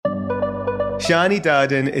Shani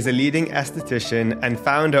Darden is a leading esthetician and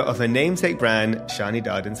founder of her namesake brand, Shani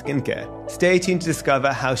Darden Skincare. Stay tuned to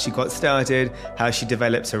discover how she got started, how she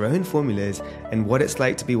develops her own formulas, and what it's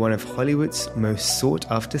like to be one of Hollywood's most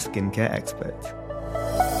sought-after skincare experts.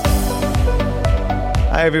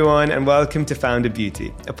 Hi everyone, and welcome to Founder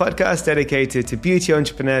Beauty, a podcast dedicated to beauty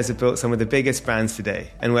entrepreneurs who built some of the biggest brands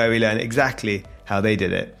today, and where we learn exactly how they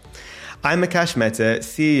did it. I'm Akash Mehta,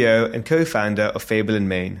 CEO and co-founder of Fable &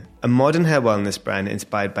 Mane, a modern hair wellness brand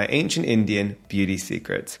inspired by ancient Indian beauty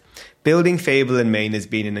secrets. Building Fable & Mane has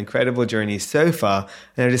been an incredible journey so far,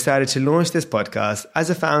 and I decided to launch this podcast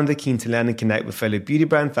as a founder keen to learn and connect with fellow beauty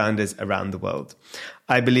brand founders around the world.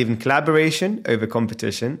 I believe in collaboration over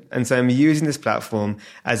competition, and so I'm using this platform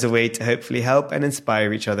as a way to hopefully help and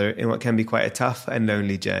inspire each other in what can be quite a tough and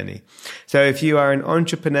lonely journey. So if you are an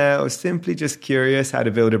entrepreneur or simply just curious how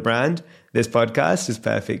to build a brand, this podcast is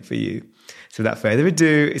perfect for you. So without further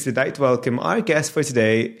ado, I'd like to welcome our guest for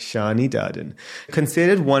today, Shani Darden.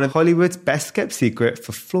 Considered one of Hollywood's best-kept secret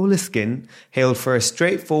for flawless skin, hailed for a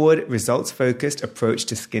straightforward, results-focused approach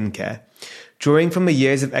to skincare. Drawing from her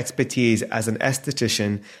years of expertise as an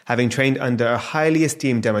esthetician, having trained under a highly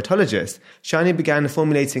esteemed dermatologist, Shani began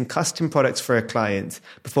formulating custom products for her clients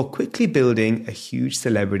before quickly building a huge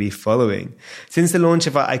celebrity following. Since the launch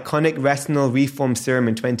of her iconic retinol reform serum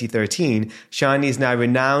in 2013, Shani is now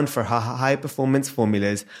renowned for her high-performance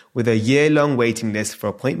formulas with a year-long waiting list for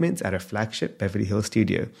appointments at her flagship Beverly Hills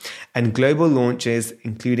studio and global launches,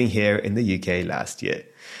 including here in the UK last year.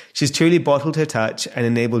 She's truly bottled her touch and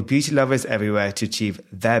enabled beauty lovers everywhere to achieve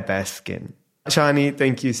their best skin. Shani,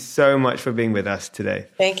 thank you so much for being with us today.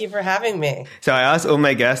 Thank you for having me. So I asked all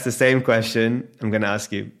my guests the same question. I'm going to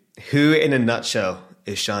ask you, who in a nutshell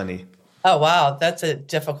is Shani? Oh, wow. That's a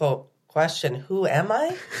difficult question. Who am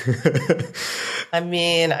I? I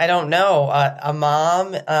mean, I don't know. A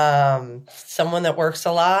mom, someone that works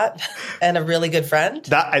a lot, and a really good friend.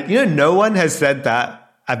 No one has said that.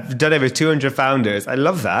 I've done over 200 founders. I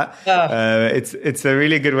love that. It's a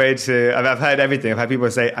really good way to. I've heard everything. I've had people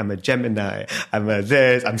say, "I'm a Gemini. I'm a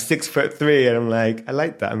this. I'm 6'3", and I'm like, I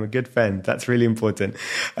like that. I'm a good friend. That's really important.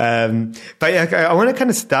 But yeah, I want to kind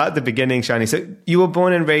of start at the beginning, Shani. So you were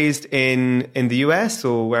born and raised in the US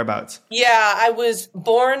or whereabouts? Yeah, I was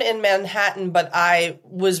born in Manhattan, but I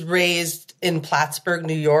was raised in Plattsburgh,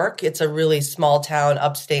 New York. It's a really small town,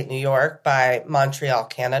 upstate New York, by Montreal,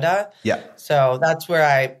 Canada. Yeah. So that's where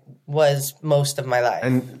I was most of my life.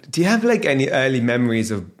 And do you have like any early memories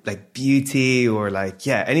of like beauty or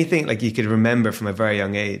anything like you could remember from a very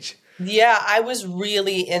young age? Yeah, I was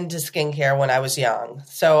really into skincare when I was young.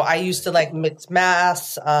 So I used to like mix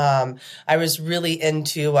masks. I was really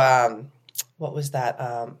into, what was that?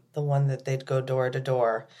 The one that they'd go door to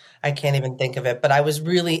door. I can't even think of it, but I was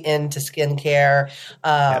really into skincare.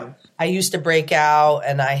 I used to break out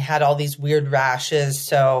and I had all these weird rashes.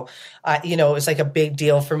 So, it was like a big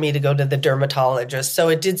deal for me to go to the dermatologist. So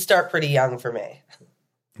it did start pretty young for me.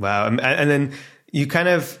 Wow. And then you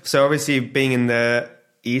so obviously being in the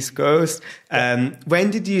East Coast,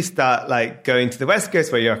 when did you start like going to the West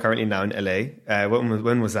Coast where you're currently now in LA?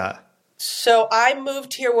 When was that? So I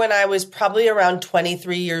moved here when I was probably around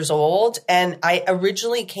 23 years old. And I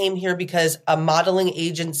originally came here because a modeling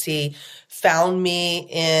agency found me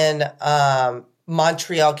in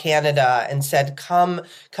Montreal, Canada, and said, come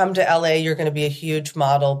to LA. You're going to be a huge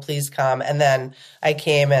model. Please come. And then I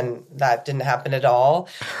came and that didn't happen at all.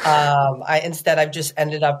 Instead, I've just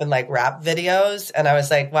ended up in like rap videos. And I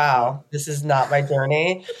was like, wow, this is not my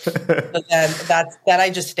journey. But then I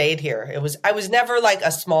just stayed here. I was never like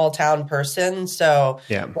a small town person. So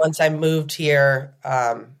once I moved here,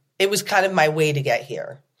 it was kind of my way to get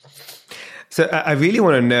here. So I really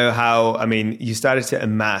want to know how, you started to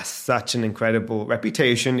amass such an incredible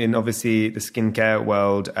reputation in obviously the skincare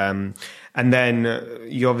world. And then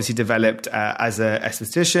you obviously developed as an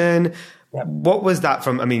esthetician. Yep. What was that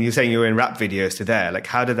from? You're saying you were in rap videos to there. Like,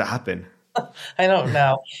 how did that happen? I don't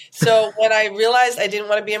know. So when I realized I didn't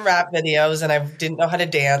want to be in rap videos and I didn't know how to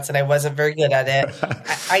dance and I wasn't very good at it,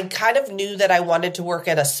 I kind of knew that I wanted to work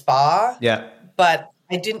at a spa. Yeah. But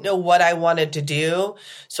I didn't know what I wanted to do.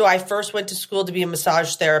 So I first went to school to be a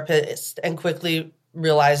massage therapist and quickly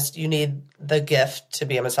realized you need the gift to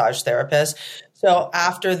be a massage therapist. So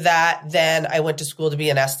after that, then I went to school to be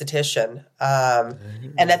an esthetician.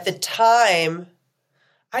 And at the time,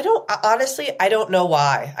 I don't know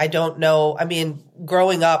why. I don't know.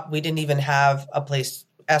 Growing up, we didn't even have a place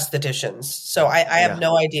estheticians. So I have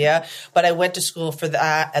no idea, but I went to school for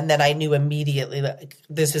that. And then I knew immediately, like,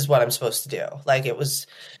 this is what I'm supposed to do. Like, it was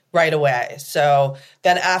right away. So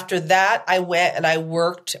then after that, I went and I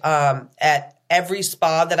worked at every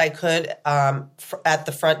spa that I could at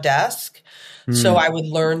the front desk. So I would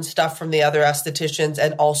learn stuff from the other estheticians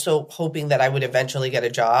and also hoping that I would eventually get a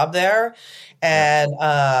job there. And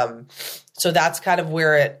so that's kind of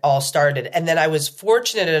where it all started. And then I was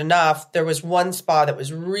fortunate enough, there was one spa that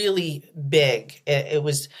was really big.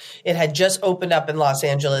 It had just opened up in Los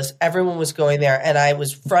Angeles. Everyone was going there and I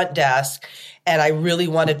was front desk and I really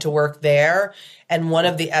wanted to work there. And one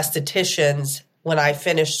of the estheticians, when I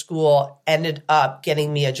finished school, ended up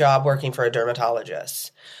getting me a job working for a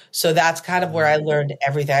dermatologist. So that's kind of where I learned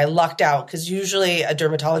everything. I lucked out because usually a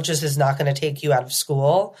dermatologist is not going to take you out of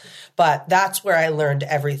school, but that's where I learned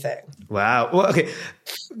everything. Wow. Well, okay.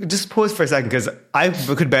 Just pause for a second because I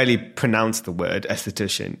could barely pronounce the word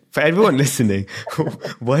esthetician. For everyone listening,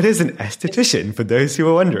 what is an esthetician for those who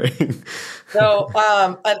are wondering? So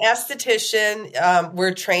an esthetician,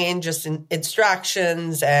 we're trained just in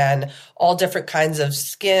extractions and all different kinds of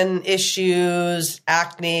skin issues,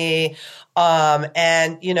 acne.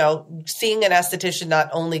 And, seeing an esthetician not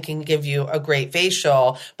only can give you a great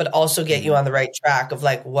facial, but also get you on the right track of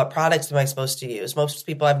like, what products am I supposed to use? Most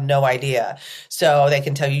people have no idea. So they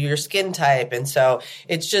can tell you your skin type. And so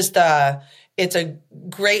it's just, it's a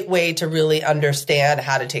great way to really understand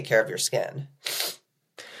how to take care of your skin.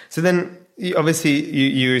 So then obviously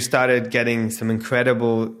you started getting some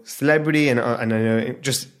incredible celebrity and I know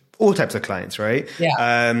just all types of clients, right?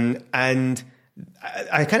 Yeah. And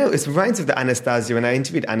I kind of, it reminds me of the Anastasia. When I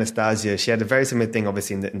interviewed Anastasia, she had a very similar thing,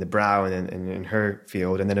 obviously in the brow and in her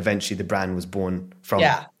field. And then eventually the brand was born from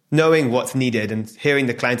knowing what's needed and hearing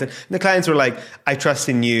the clients. And the clients were like, I trust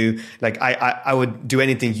in you. Like I would do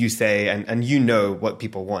anything you say and you know what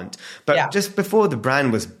people want. But just before the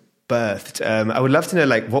brand was birthed, I would love to know,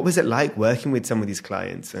 like, what was it like working with some of these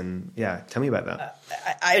clients? And tell me about that.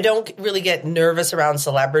 I don't really get nervous around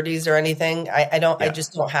celebrities or anything. I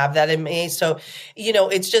just don't have that in me. So,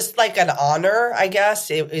 it's just like an honor, I guess,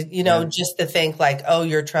 just to think like, oh,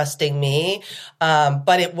 you're trusting me.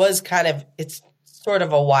 But it was it's sort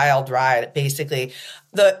of a wild ride, basically.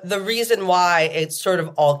 The reason why it sort of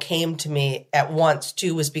all came to me at once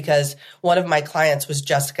too was because one of my clients was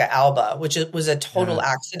Jessica Alba, which was a total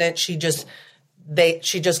accident. She just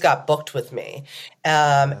got booked with me,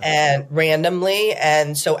 and randomly.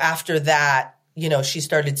 And so after that, she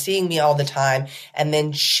started seeing me all the time. And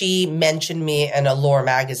then she mentioned me in Allure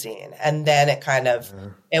magazine. And then it kind of,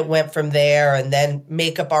 it went from there. And then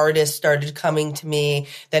makeup artists started coming to me.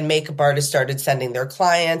 Then makeup artists started sending their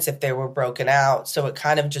clients if they were broken out. So it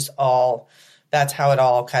kind of just that's how it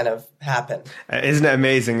all kind of happened. Isn't it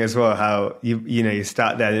amazing as well how you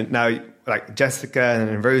start there and now like Jessica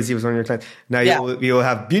and Rosie was one of your clients. Now you all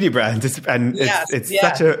have beauty brands,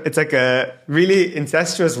 it's like a really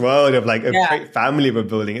incestuous world of like a great family we're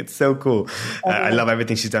building. It's so cool. I love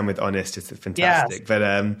everything she's done with Honest. It's fantastic.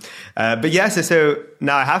 Yes. So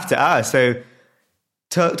now I have to ask. So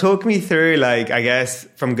talk me through, like, I guess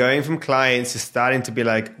from going from clients to starting to be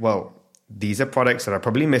like, well, these are products that are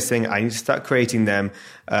probably missing. I need to start creating them.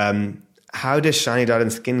 How does Shiny Darling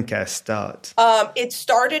Skincare start? It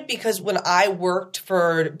started because when I worked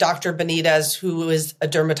for Dr. Benitez, who is a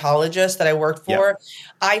dermatologist that I worked for,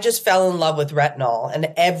 I just fell in love with retinol,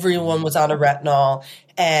 and everyone was on a retinol,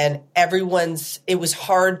 and it was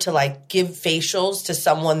hard to like give facials to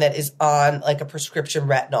someone that is on like a prescription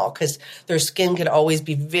retinol because their skin could always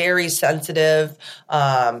be very sensitive.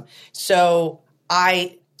 So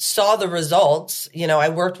I saw the results. I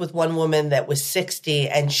worked with one woman that was 60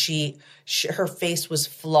 and her face was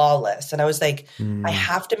flawless. And I was like, I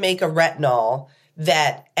have to make a retinol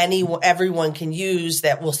that everyone can use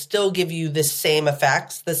that will still give you the same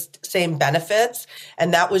effects, the same benefits.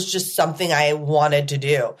 And that was just something I wanted to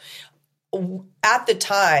do. At the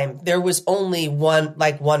time, there was only one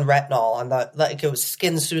retinol on it was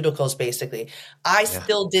SkinCeuticals, basically. I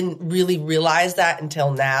still didn't really realize that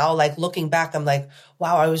until now. Like looking back, I'm like,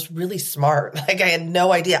 wow, I was really smart. Like I had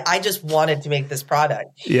no idea. I just wanted to make this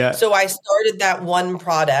product. Yeah. So I started that one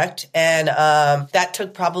product, and that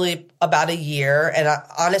took probably about a year. And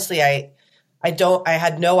honestly, I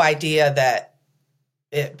had no idea that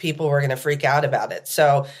people were going to freak out about it.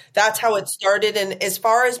 So that's how it started. And as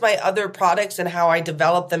far as my other products and how I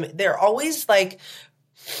develop them, they're always like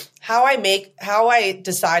how I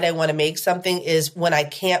decide I want to make something is when I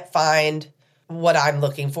can't find what I'm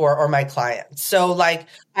looking for or my clients. So like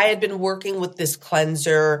I had been working with this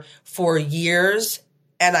cleanser for years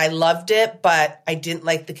and I loved it, but I didn't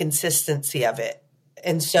like the consistency of it.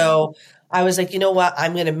 And so I was like, you know what?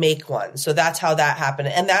 I'm going to make one. So that's how that happened.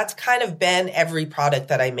 And that's kind of been every product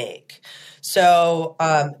that I make. So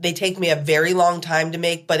they take me a very long time to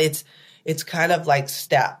make, but it's kind of like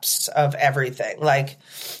steps of everything. Like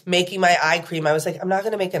making my eye cream, I was like, I'm not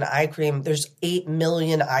going to make an eye cream. There's 8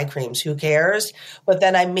 million eye creams. Who cares? But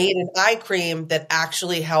then I made an eye cream that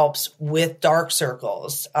actually helps with dark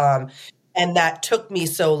circles. And that took me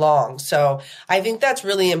so long. So I think that's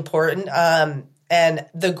really important. And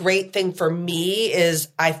the great thing for me is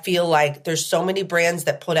I feel like there's so many brands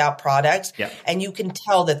that put out products and you can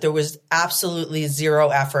tell that there was absolutely zero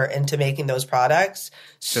effort into making those products.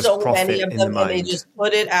 Just so many of them, and they just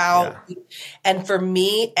put it out. Yeah. And for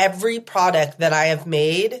me, every product that I have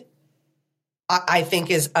made, I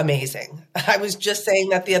think is amazing. I was just saying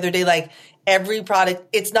that the other day, like every product,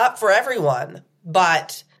 it's not for everyone,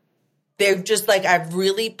 but they're just like, I've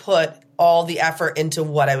really put all the effort into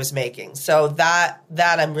what I was making. So that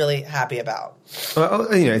I'm really happy about. Well,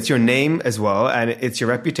 it's your name as well, and it's your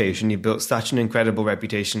reputation. You built such an incredible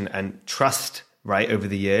reputation and trust, right, over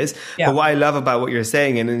the years. Yeah. But what I love about what you're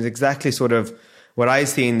saying, and it's exactly sort of what I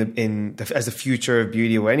see as a future of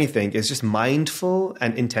beauty or anything, is just mindful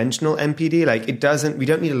and intentional NPD. Like we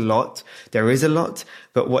don't need a lot. There is a lot,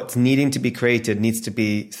 but what's needing to be created needs to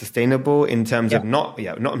be sustainable in terms of not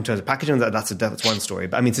in terms of packaging. That's one story,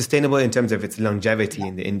 but I mean sustainable in terms of its longevity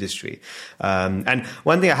in the industry. And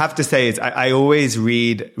one thing I have to say is I always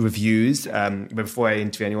read reviews before I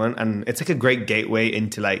interview anyone, and it's like a great gateway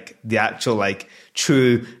into like the actual like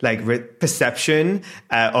true like perception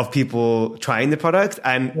of people trying the product.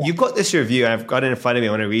 And you've got this review, and I've got it in front of me.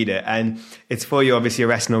 I want to read it, and it's for you, obviously,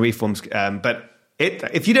 retinol reforms. But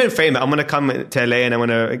if you don't frame it, I'm going to come to LA and I'm going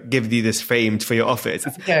to give you this framed for your office.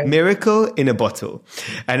 It's Miracle in a Bottle.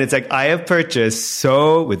 And it's like, I have purchased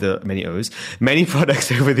with many O's, many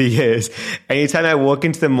products over the years. Anytime I walk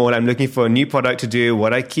into the mall, I'm looking for a new product to do,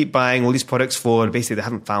 what I keep buying all these products for. Basically, they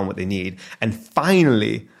haven't found what they need. And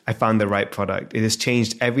finally, I found the right product. It has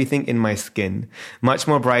changed everything in my skin. Much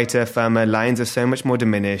more brighter, firmer. Lines are so much more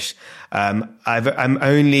diminished. I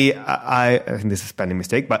think this is a spelling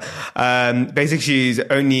mistake, but basically she's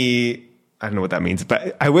only, I don't know what that means,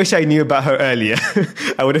 but I wish I knew about her earlier.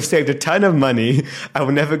 I would have saved a ton of money. I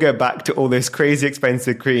will never go back to all those crazy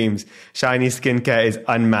expensive creams. Shiny skincare is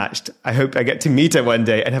unmatched. I hope I get to meet her one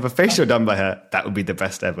day and have a facial done by her. That would be the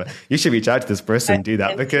best ever. You should reach out to this person and do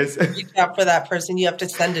that, because reach out for that person. You have to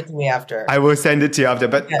send it to me after. I will send it to you after.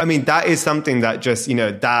 But I mean, that is something that just,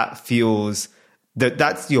 that feels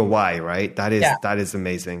that's your why, right? That is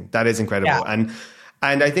amazing. That is incredible. Yeah.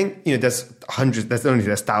 And I think, there's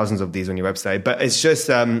thousands of these on your website, but it's just,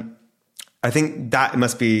 I think that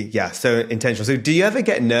must be, so intentional. So do you ever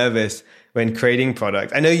get nervous when creating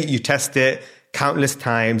product? I know you test it countless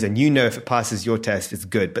times and if it passes your test, it's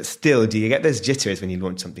good, but still, do you get those jitters when you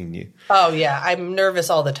launch something new? Oh yeah. I'm nervous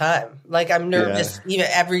all the time. Like I'm nervous even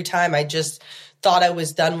every time. I just thought I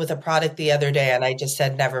was done with a product the other day and I just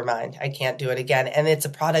said, never mind, I can't do it again. And it's a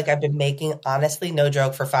product I've been making, honestly, no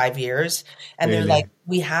joke, for 5 years. And They're like,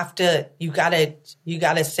 you gotta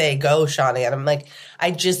say go, Shani. And I'm like, I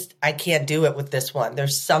can't do it with this one.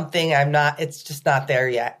 There's something it's just not there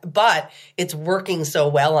yet, but it's working so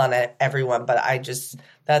well on it, everyone. But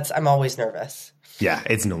I'm always nervous. Yeah,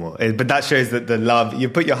 it's normal. But that shows that the love, you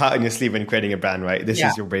put your heart on your sleeve when creating a brand, right? This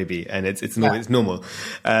is your baby, and it's normal. It's normal.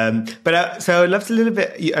 So I'd love to a little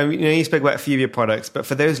bit, you spoke about a few of your products, but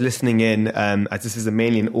for those listening in, as this is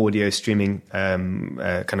mainly an audio streaming kind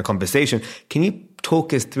of conversation, can you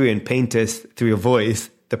talk us through and paint us through your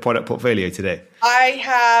voice the product portfolio today? I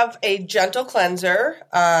have a gentle cleanser,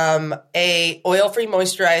 a oil-free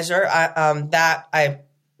moisturizer,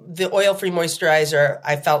 the oil-free moisturizer,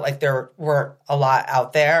 I felt like there weren't a lot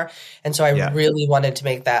out there. And so I really wanted to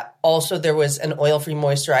make that. Also, there was an oil-free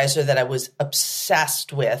moisturizer that I was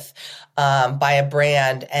obsessed with by a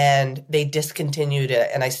brand, and they discontinued it.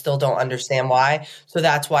 And I still don't understand why. So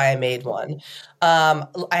that's why I made one. I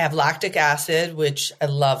have lactic acid, which I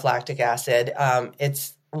love lactic acid.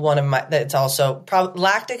 It's also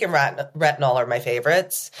lactic and retinol are my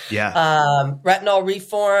favorites. Yeah. Retinol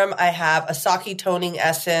Reform. I have a Saki toning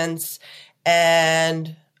essence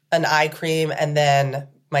and an eye cream, and then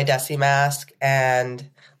my Desi mask and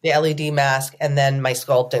the LED mask, and then my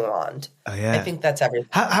sculpting wand. Oh yeah. I think that's everything.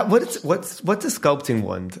 What's a sculpting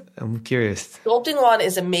wand? I'm curious. Sculpting wand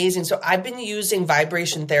is amazing. So I've been using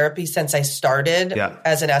vibration therapy since I started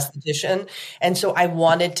as an esthetician. And so I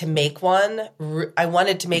wanted to make one.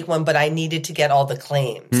 But I needed to get all the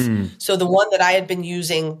claims. So the one that I had been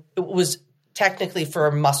using, it was technically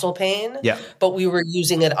for muscle pain, but we were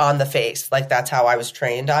using it on the face. Like that's how I was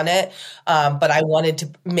trained on it. But I wanted to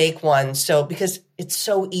make one. So because it's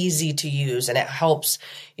so easy to use, and it helps,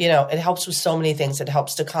 it helps with so many things. It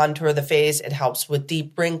helps to contour the face. It helps with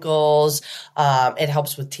deep wrinkles. It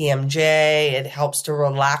helps with TMJ. It helps to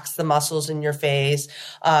relax the muscles in your face.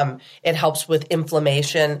 It helps with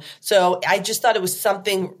inflammation. So I just thought it was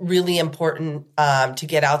something really important to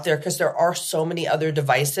get out there, because there are so many other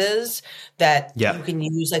devices that you can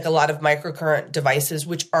use, like a lot of microcurrent devices,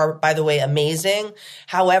 which are, by the way, amazing.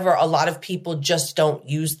 However, a lot of people just don't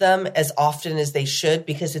use them as often as they should,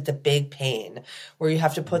 because it's a big pain where you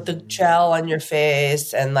have to put the gel on your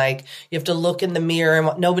face and like you have to look in the mirror,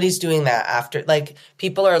 and nobody's doing that after. Like,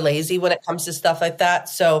 people are lazy when it comes to stuff like that.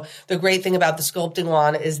 So the great thing about the sculpting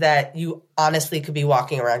wand is that you honestly could be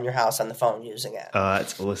walking around your house on the phone using it. Oh,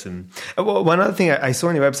 that's awesome. Well, one other thing I saw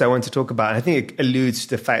on your website I wanted to talk about, and I think it alludes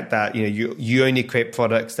to the fact that you only create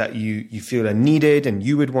products that you feel are needed and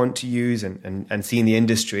you would want to use and see in the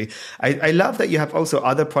industry. I love that you have also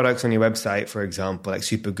other products on your website, for example, like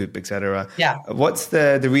Supergoop, etc. Yeah. What's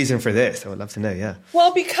the reason for this? I would love to know. Yeah.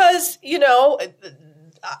 Well, because,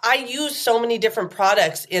 I use so many different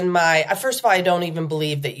products in my. First of all, I don't even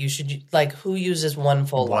believe that you should, like, who uses one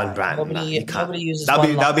full line? Brand. Nobody uses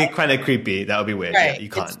that'll be kind of creepy. That would be weird. Right. Yeah, you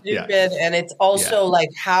can't. It's stupid, and it's also like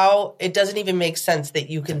how it doesn't even make sense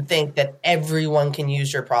that you can think that everyone can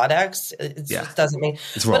use your products. It just doesn't make.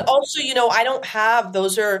 It's wrong. But also, I don't have.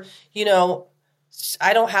 Those are,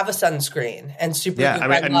 I don't have a sunscreen and super.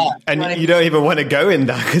 Yeah, and you don't even want to go in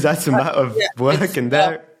that, because that's a matter of work and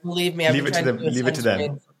there. Believe me, leave it to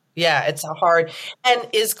them. Yeah, it's hard. And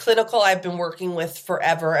Is Clinical, I've been working with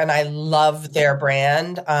forever, and I love their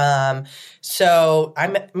brand. So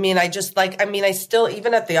I still,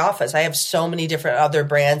 even at the office, I have so many different other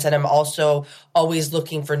brands, and I'm also always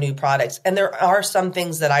looking for new products. And there are some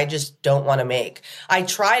things that I just don't want to make. I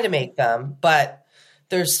try to make them, but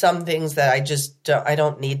there's some things that I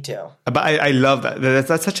don't need to. But I love that.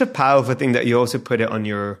 That's such a powerful thing that you also put it on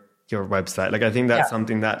your website. Like, I think that's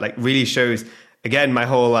something that like really shows, again, my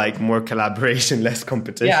whole like more collaboration, less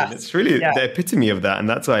competition. Yes. It's really the epitome of that. And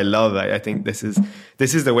that's what I love. I think this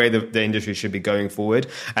is the way the industry should be going forward.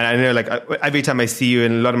 And I know, like, every time I see you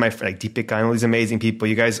and a lot of my like Deepika and all these amazing people,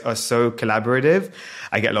 you guys are so collaborative.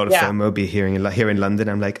 I get a lot of FOMO here in London.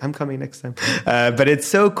 I'm like, I'm coming next time. But it's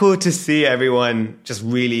so cool to see everyone just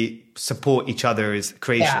really support each other's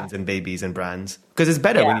creations and babies and brands, because it's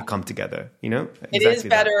better when you come together, It is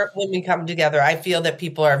better when we come together. I feel that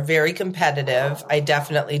people are very competitive. I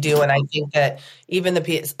definitely do. And I think that even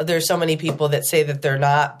there's so many people that say that they're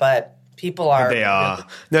not, but people are. They are.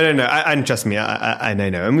 No. And trust me, I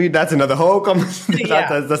know. And that's another whole conversation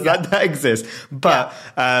that exists. But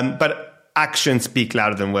actions speak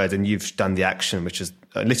louder than words, and you've done the action, which is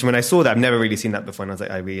literally, when I saw that, I've never really seen that before, and I was like,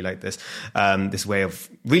 I really like this way of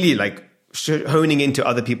really like honing into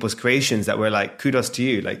other people's creations that were like, kudos to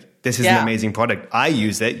you, like, this is an amazing product, I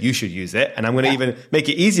use it, you should use it, and I'm going to even make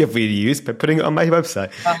it easier for you to use by putting it on my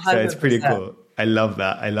website. 100%. So it's pretty cool. I love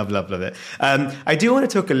that. I love it. I do want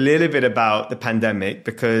to talk a little bit about the pandemic,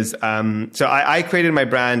 because so I created my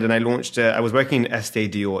brand, and I launched I was working in Estée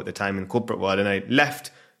Dior at the time in corporate world, and I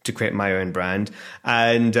left to create my own brand,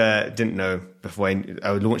 and didn't know before I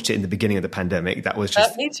launched it in the beginning of the pandemic. That was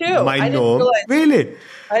just me too. My norm. Really?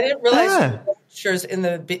 I didn't realize pictures in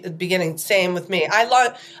the beginning. Same with me. I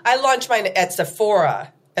launched mine at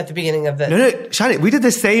Sephora at the beginning of the. No, Shani, we did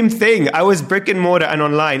the same thing. I was brick and mortar and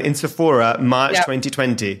online in Sephora, March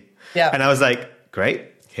 2020. Yeah. And I was like, great.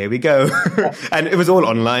 Here we go. And it was all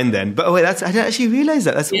online then. But I didn't actually realize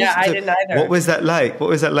that. That's awesome. I didn't either. What was that like? What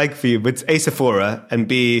was that like for you with A, Sephora, and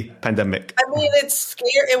B, pandemic? I mean, it's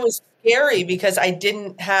scary. It was scary because I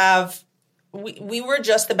didn't have, we were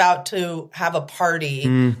just about to have a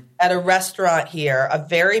party at a restaurant here, a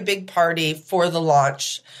very big party for the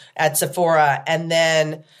launch at Sephora. And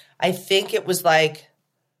then I think it was like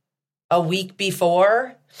a week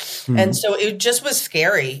before. And so it just was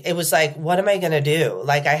scary. It was like, what am I going to do?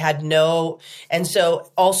 Like, I had and so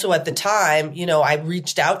also at the time, I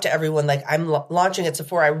reached out to everyone, like, I'm launching at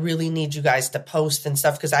Sephora. I really need you guys to post and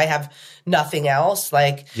stuff, because I have nothing else.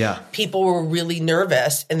 Like, people were really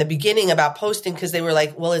nervous in the beginning about posting, because they were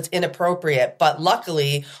like, well, it's inappropriate. But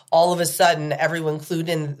luckily, all of a sudden, everyone clued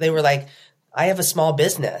in. They were like, I have a small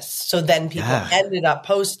business. So then people ended up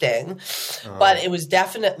posting, but it was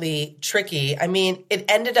definitely tricky. I mean, it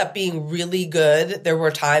ended up being really good. There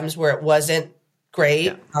were times where it wasn't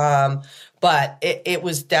great. But it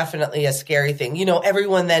was definitely a scary thing.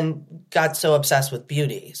 Everyone then got so obsessed with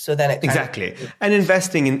beauty. So then it exactly. And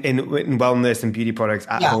investing in wellness and beauty products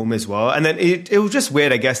at home as well. And then it was just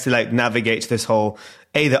weird, I guess, to like navigate this whole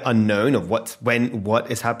the unknown of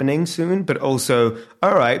what is happening soon, but also,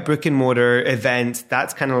 all right, brick and mortar events,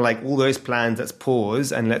 that's kind of like all those plans, let's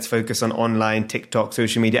pause and let's focus on online, TikTok,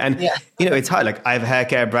 social media. And, it's hard. Like I have a hair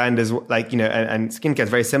care brand as like, and skincare is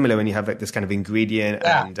very similar when you have like this kind of ingredient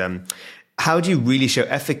and, how do you really show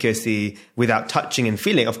efficacy without touching and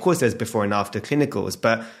feeling? Of course, there's before and after clinicals,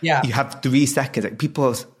 but you have 3 seconds. Like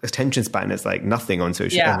people's attention span is like nothing on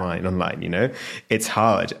social online. It's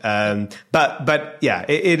hard. But yeah,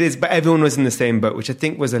 it is. But everyone was in the same boat, which I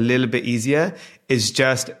think was a little bit easier. Is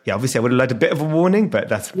just obviously I would have liked a bit of a warning, but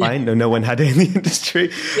that's fine. No one had it in the industry.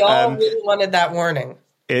 Y'all really wanted that warning.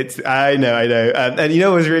 I know. And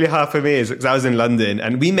what was really hard for me is because I was in London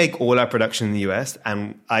and we make all our production in the US,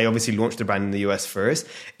 and I obviously launched the brand in the US first.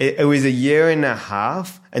 It was a year and a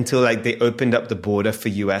half until like they opened up the border for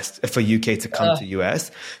UK to come to US.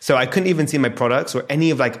 So I couldn't even see my products or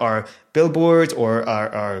any of like our billboards or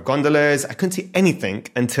our gondolas. I couldn't see anything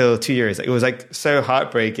until 2 years. It was like so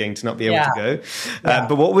heartbreaking to not be able to go.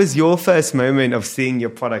 But what was your first moment of seeing your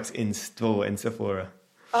products in store in Sephora?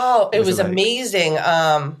 Oh, it was amazing.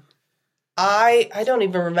 I don't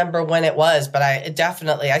even remember when it was, but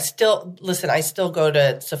I still go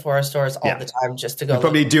to Sephora stores all the time just to go. We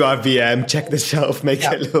probably do our VM, check the shelf, make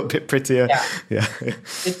it a little bit prettier. Yeah.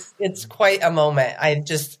 It's quite a moment. I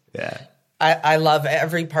love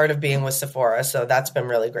every part of being with Sephora, so that's been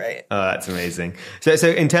really great. Oh, that's amazing. So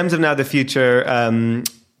in terms of now the future,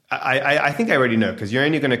 I think I already know, because you're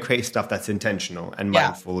only going to create stuff that's intentional and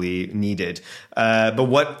mindfully needed. But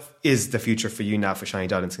what is the future for you now for Shiny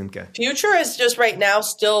Darling Skincare? Future is just right now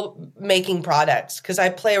still making products, because I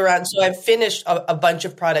play around. So I've finished a bunch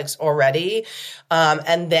of products already.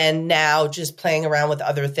 And then now just playing around with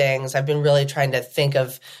other things. I've been really trying to think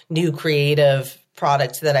of new creative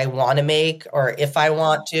products that I want to make, or if I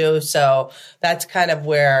want to. So that's kind of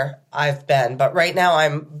where I've been. But right now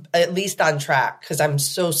I'm at least on track, because I'm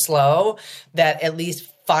so slow that at least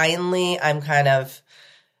finally I'm kind of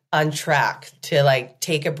on track to like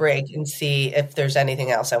take a break and see if there's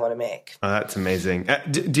anything else I want to make. Oh, that's amazing.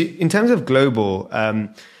 In terms of global,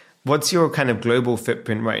 what's your kind of global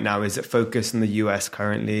footprint right now? Is it focused in the US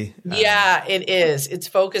currently? Yeah, it is. It's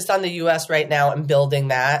focused on the US right now and building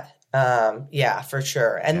that. For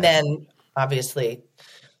sure. And then obviously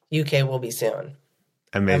UK will be soon.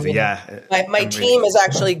 Amazing. My team is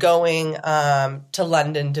actually going to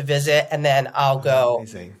London to visit, and then I'll go.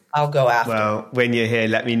 Amazing. I'll go after. Well, when you're here,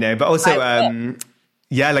 let me know. But also,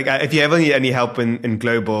 if you ever need any help in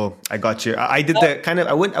global, I got you. I did the kind of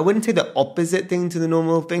I wouldn't say the opposite thing to the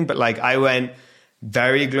normal thing, but like I went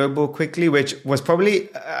very global quickly, which was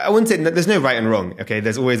probably, I wouldn't say there's no right and wrong. Okay.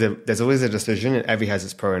 There's always a decision, and every has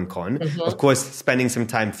its pro and con. Mm-hmm. Of course, spending some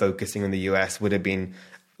time focusing on the US would have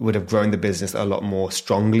grown the business a lot more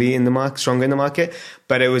stronger in the market.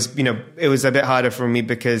 But it was a bit harder for me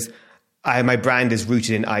because my brand is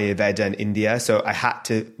rooted in Ayurveda and India. So I had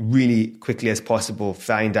to really quickly as possible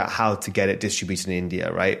find out how to get it distributed in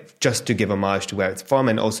India, right? Just to give homage to where it's from,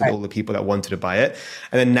 and also all the people that wanted to buy it.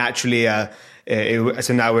 And then naturally,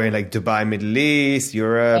 so now we're in like Dubai, Middle East,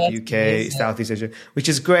 Europe, UK, amazing. Southeast Asia, which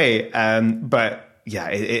is great. But yeah,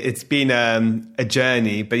 it's been a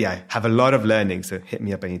journey. But yeah, I have a lot of learning. So hit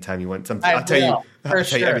me up anytime you want something. I'll tell you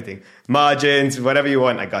everything. Margins, whatever you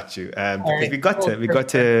want, I got you. Because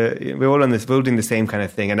we're all on this, building the same kind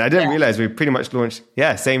of thing. And I didn't realize we pretty much launched,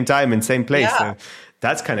 same time and same place. So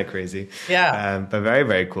that's kind of crazy. Yeah. But very,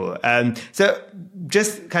 very cool. So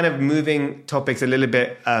just kind of moving topics a little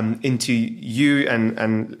bit into you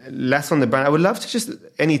and less on the brand. I would love to just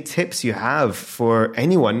any tips you have for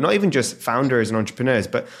anyone, not even just founders and entrepreneurs,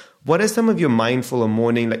 but what are some of your mindful or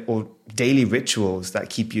morning or daily rituals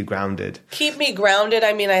that keep you grounded? Keep me grounded.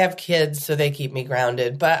 I mean, I have kids, so they keep me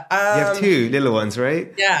grounded. But you have 2 little ones,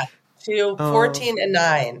 right? Yeah, 2, 14 and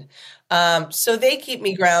 9. So they keep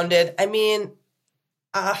me grounded. I mean,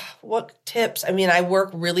 what tips? I mean, I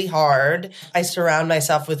work really hard. I surround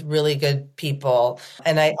myself with really good people.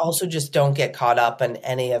 And I also just don't get caught up in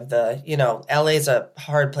any of the, LA is a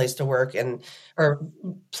hard place to work or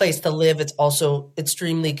place to live. It's also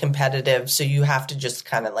extremely competitive. So you have to just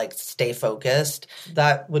kind of like stay focused.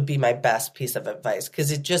 That would be my best piece of advice,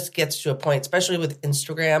 because it just gets to a point, especially with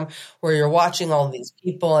Instagram, where you're watching all these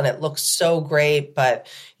people and it looks so great, but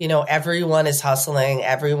everyone is hustling.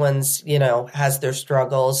 Everyone's, has their struggles.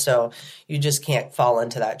 struggles. So you just can't fall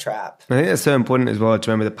into that trap. I think that's so important as well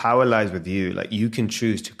to remember the power lies with you. Like you can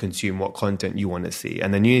choose to consume what content you want to see.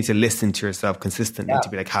 And then you need to listen to yourself consistently to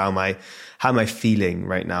be like, how am I feeling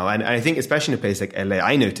right now? And I think especially in a place like LA,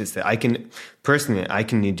 I noticed that I can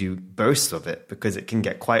do bursts of it because it can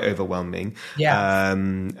get quite overwhelming. Yeah.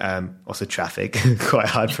 Also traffic, quite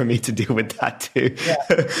hard for me to deal with that too.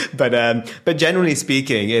 Yeah. But generally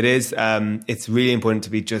speaking, it's really important to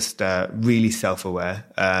be just really self-aware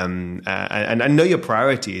and know your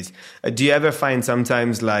priorities. Do you ever find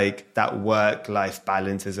sometimes like that work-life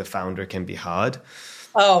balance as a founder can be hard?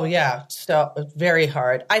 Oh yeah, so very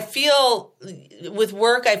hard. I feel with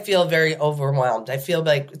work, I feel very overwhelmed. I feel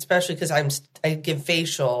like, especially because I give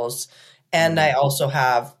facials and I also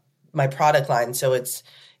have my product line, so it's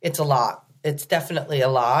a lot. It's definitely a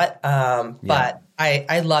lot, but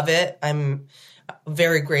I love it. I'm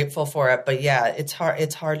very grateful for it, but yeah, it's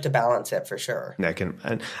hard to balance it for sure.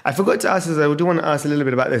 And I forgot to ask this. I do want to ask a little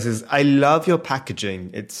bit about this. Is I love your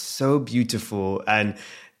packaging. It's so beautiful. And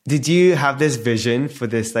did you have this vision for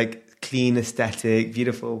this like clean aesthetic,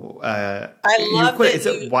 beautiful? I love it. Is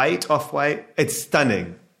it white, off-white? It's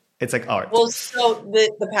stunning. It's like art. Well, so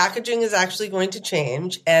the packaging is actually going to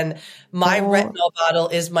change, and my retinol bottle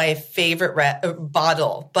is my favorite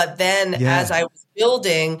bottle. But then as I was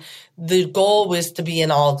building, the goal was to be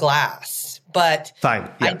in all glass, but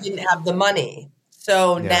I didn't have the money.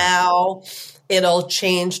 So now it'll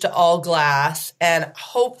change to all glass, and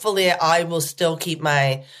hopefully I will still keep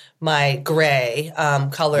my gray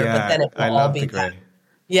color, but then it will all be gray.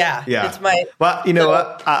 Yeah. It's well, you know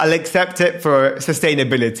what? I'll accept it for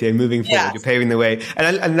sustainability and moving forward. Yes. You're paving the way.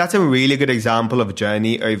 And that's a really good example of a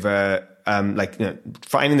journey over,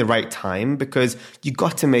 finding the right time, because you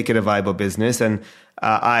got to make it a viable business. And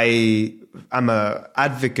I'm a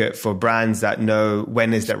advocate for brands that know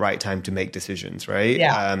when is the right time to make decisions, right?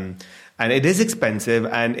 Yeah. And it is expensive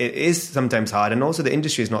and it is sometimes hard. And also the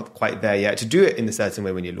industry is not quite there yet to do it in a certain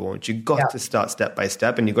way when you launch. You've got to start step by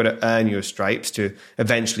step, and you've got to earn your stripes to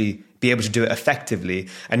eventually be able to do it effectively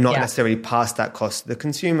and not necessarily pass that cost to the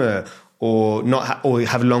consumer or or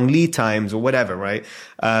have long lead times or whatever, right?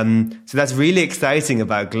 So that's really exciting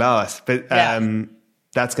about glass. But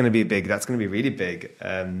that's going to be big. That's going to be really big.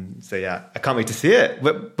 So yeah, I can't wait to see it.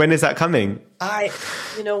 When is that coming?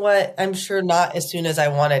 You know what? I'm sure not as soon as I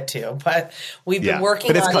want it to, but we've been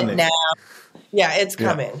working on it now. Yeah, it's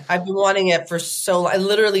coming. Yeah. I've been wanting it for so long.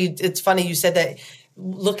 It's funny you said that.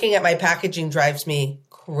 Looking at my packaging drives me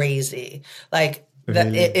crazy. Like,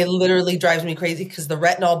 it literally drives me crazy because the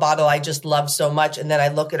retinol bottle I just love so much, and then I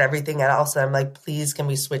look at everything else and I'm like, please, can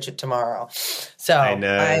we switch it tomorrow? So I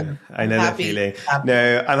know the feeling.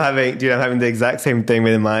 No, I'm having the exact same thing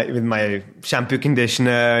with my shampoo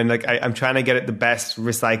conditioner, and like I'm trying to get it the best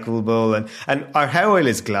recyclable, and our hair oil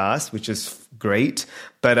is glass, which is great,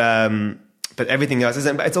 but everything else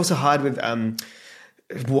isn't. But it's also hard with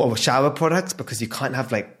shower products because you can't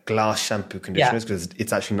have like glass shampoo conditioners because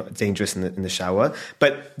it's actually not dangerous in the shower.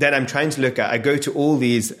 But then I'm trying to I go to all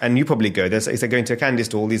these, and you probably go, it's like going to a candy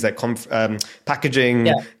store, all these like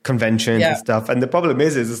packaging conventions and stuff. And the problem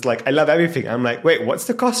is it's like, I love everything. I'm like, wait, what's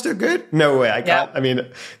the cost of good? No way, I can't. I mean,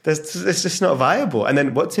 it's just not viable. And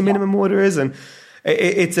then what's your minimum order is? And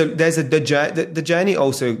the journey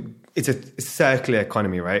also, it's a circular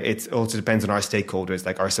economy, right? It also depends on our stakeholders,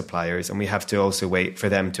 like our suppliers, and we have to also wait for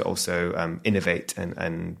them to also innovate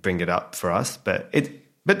and bring it up for us. But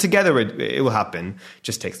together it will happen. It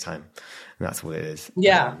just takes time, and that's what it is.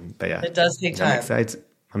 Yeah, it does take time.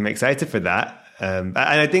 I'm excited for that, and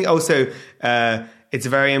I think also it's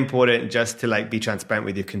very important just to like be transparent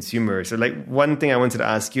with your consumers. So like one thing I wanted to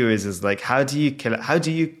ask you is like how do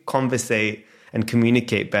you conversate and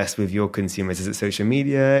communicate best with your consumers? Is it social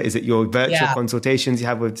media? Is it your virtual consultations you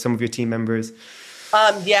have with some of your team members?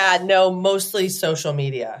 Mostly social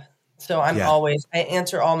media. So I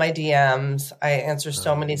answer all my DMs. I answer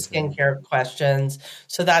so many skincare questions.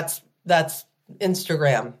 So that's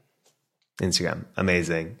Instagram.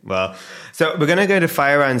 Amazing. Well, so we're going to go to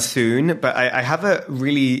Fire Round soon, but I have a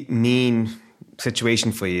really mean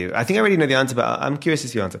situation for you. I think I already know the answer, but I'm curious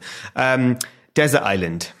as to your answer. Desert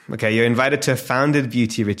island. Okay, you're invited to a founded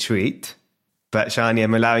beauty retreat, but Shani,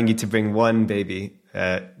 I'm allowing you to bring one baby,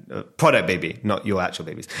 product baby, not your actual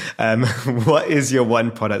babies. What is your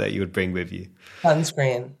one product that you would bring with you?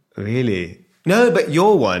 Sunscreen. Really? No, but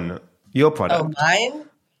your product. Oh, mine?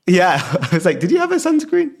 Yeah. I was like, did you have a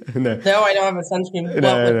sunscreen? No, I don't have a sunscreen. What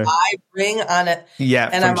would I bring on it? Yeah,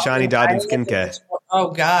 from Shani Darden Skincare.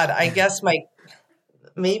 Oh God, I guess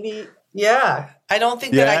maybe, yeah. I don't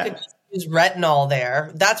think that I could use retinol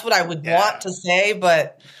there. That's what I would want to say,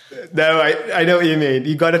 but no, I know what you mean.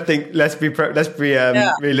 You got to think. Let's be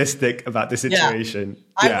realistic about the situation.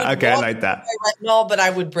 I like that. Retinol, but I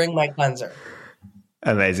would bring my cleanser.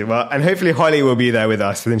 Amazing. Well, and hopefully Holly will be there with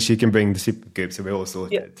us, so then she can bring the Supergoop, so we're all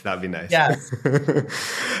sorted. Yeah. So that'd be nice. Yes.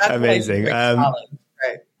 Amazing.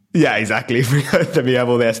 Right. Yeah, exactly. Then we have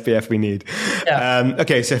all the SPF we need. Yeah.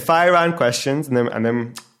 Okay, so fire round questions, and then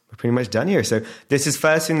we're pretty much done here. So this is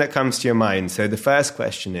first thing that comes to your mind. So the first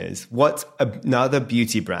question is, what's another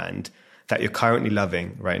beauty brand that you're currently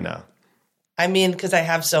loving right now? I mean, because I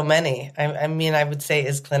have so many. I would say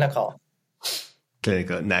is Clinical.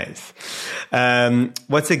 Clinical, nice.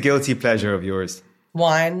 What's a guilty pleasure of yours?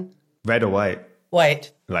 Wine. Red or white?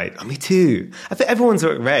 White. Right. Oh, me too. I think everyone's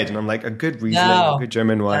red, and I'm like, a good Riesling, a good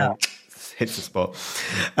German wine hits the spot.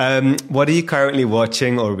 What are you currently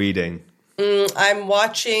watching or reading? I'm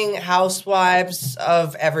watching Housewives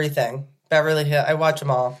of Everything. Beverly Hills. I watch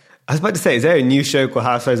them all. I was about to say, is there a new show called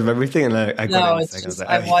Housewives of Everything? And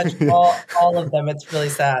I've watched all of them. It's really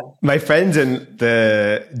sad. My friend's in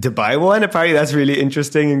the Dubai one. Apparently that's really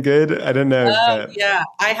interesting and good. I don't know. Yeah.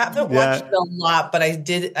 I haven't watched it a lot, but I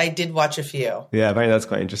did watch a few. Yeah, apparently that's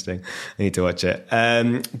quite interesting. I need to watch it.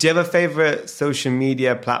 Do you have a favorite social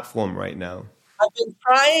media platform right now? I've been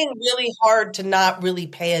trying really hard to not really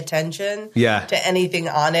pay attention to anything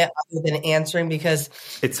on it other than answering because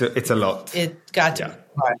it's a lot. It got to be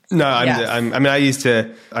hard. No, I used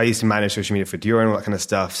to manage social media for Dior and all that kind of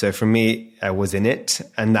stuff. So for me, I was in it,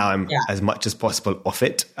 and now I'm as much as possible off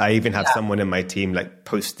it. I even have someone in my team like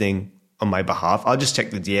posting on my behalf. I'll just check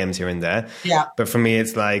the DMs here and there. Yeah. But for me,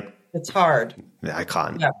 it's like it's hard. I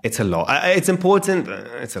can't. Yeah. It's a lot. It's important, but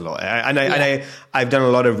it's a lot. I've done a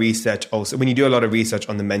lot of research also. When you do a lot of research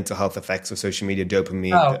on the mental health effects of social media,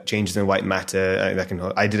 dopamine, changes in white matter,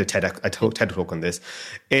 I did a TED talk on this.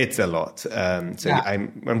 It's a lot.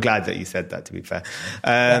 I'm glad that you said that, to be fair.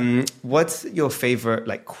 What's your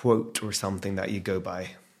favorite quote or something that you go by?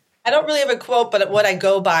 I don't really have a quote, but what I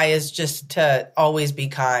go by is just to always be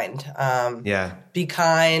kind. Be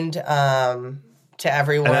kind to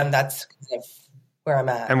everyone. That's kind of where I'm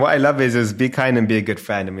at. And what I love is be kind and be a good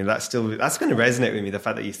friend. I mean, that's going to resonate with me, the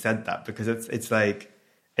fact that you said that, because it's like,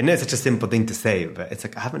 I know it's such a simple thing to say, but it's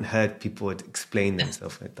like, I haven't heard people explain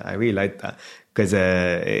themselves like that. I really like that because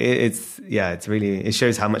it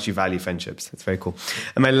shows how much you value friendships. It's very cool.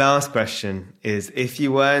 And my last question is, if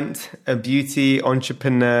you weren't a beauty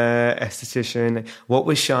entrepreneur, esthetician, what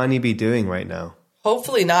would Shani be doing right now?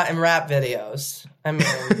 Hopefully not in rap videos. I mean,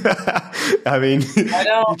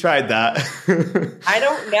 you tried that. I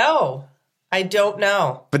don't know.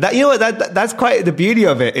 But that's quite the beauty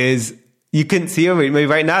of it is you can see me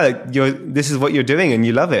right now. This is what you're doing and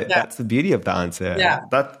you love it. Yeah. That's the beauty of the answer. Yeah.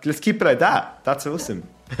 Let's keep it like that. That's awesome.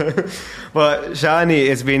 Well, Shani,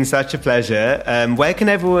 it's been such a pleasure. Where can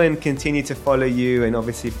everyone continue to follow you and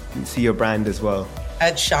obviously see your brand as well?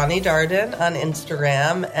 At Shani Darden on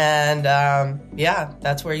Instagram. And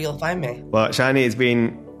that's where you'll find me. Well, Shani, it's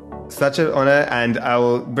been such an honor, and I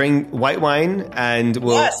will bring white wine and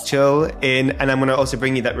we'll chill in. And I'm going to also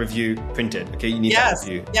bring you that review printed. Okay, you need that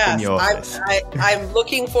review in your office. I'm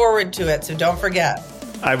looking forward to it, so don't forget.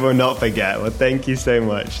 I will not forget. Well, thank you so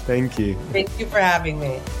much. Thank you. Thank you for having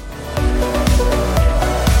me.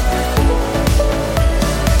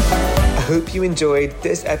 I hope you enjoyed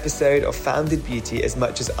this episode of Founded Beauty as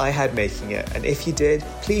much as I had making it. And if you did,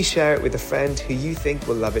 please share it with a friend who you think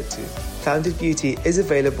will love it too. Founded Beauty is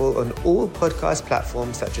available on all podcast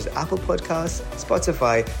platforms such as Apple Podcasts,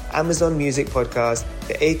 Spotify, Amazon Music Podcasts,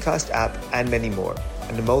 the Acast app, and many more.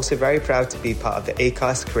 And I'm also very proud to be part of the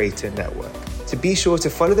Acast Creator Network. So be sure to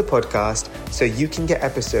follow the podcast so you can get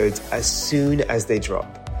episodes as soon as they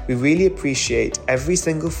drop. We really appreciate every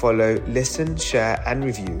single follow, listen, share, and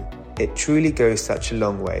review. It truly goes such a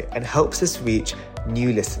long way and helps us reach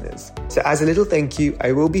new listeners. So as a little thank you,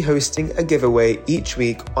 I will be hosting a giveaway each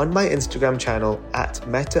week on my Instagram channel at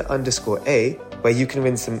meta_a, where you can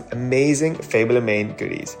win some amazing Fable & Mane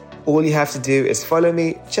goodies. All you have to do is follow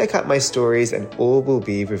me, check out my stories, and all will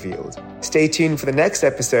be revealed. Stay tuned for the next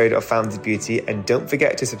episode of Founded Beauty, and don't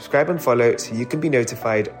forget to subscribe and follow so you can be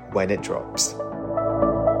notified when it drops.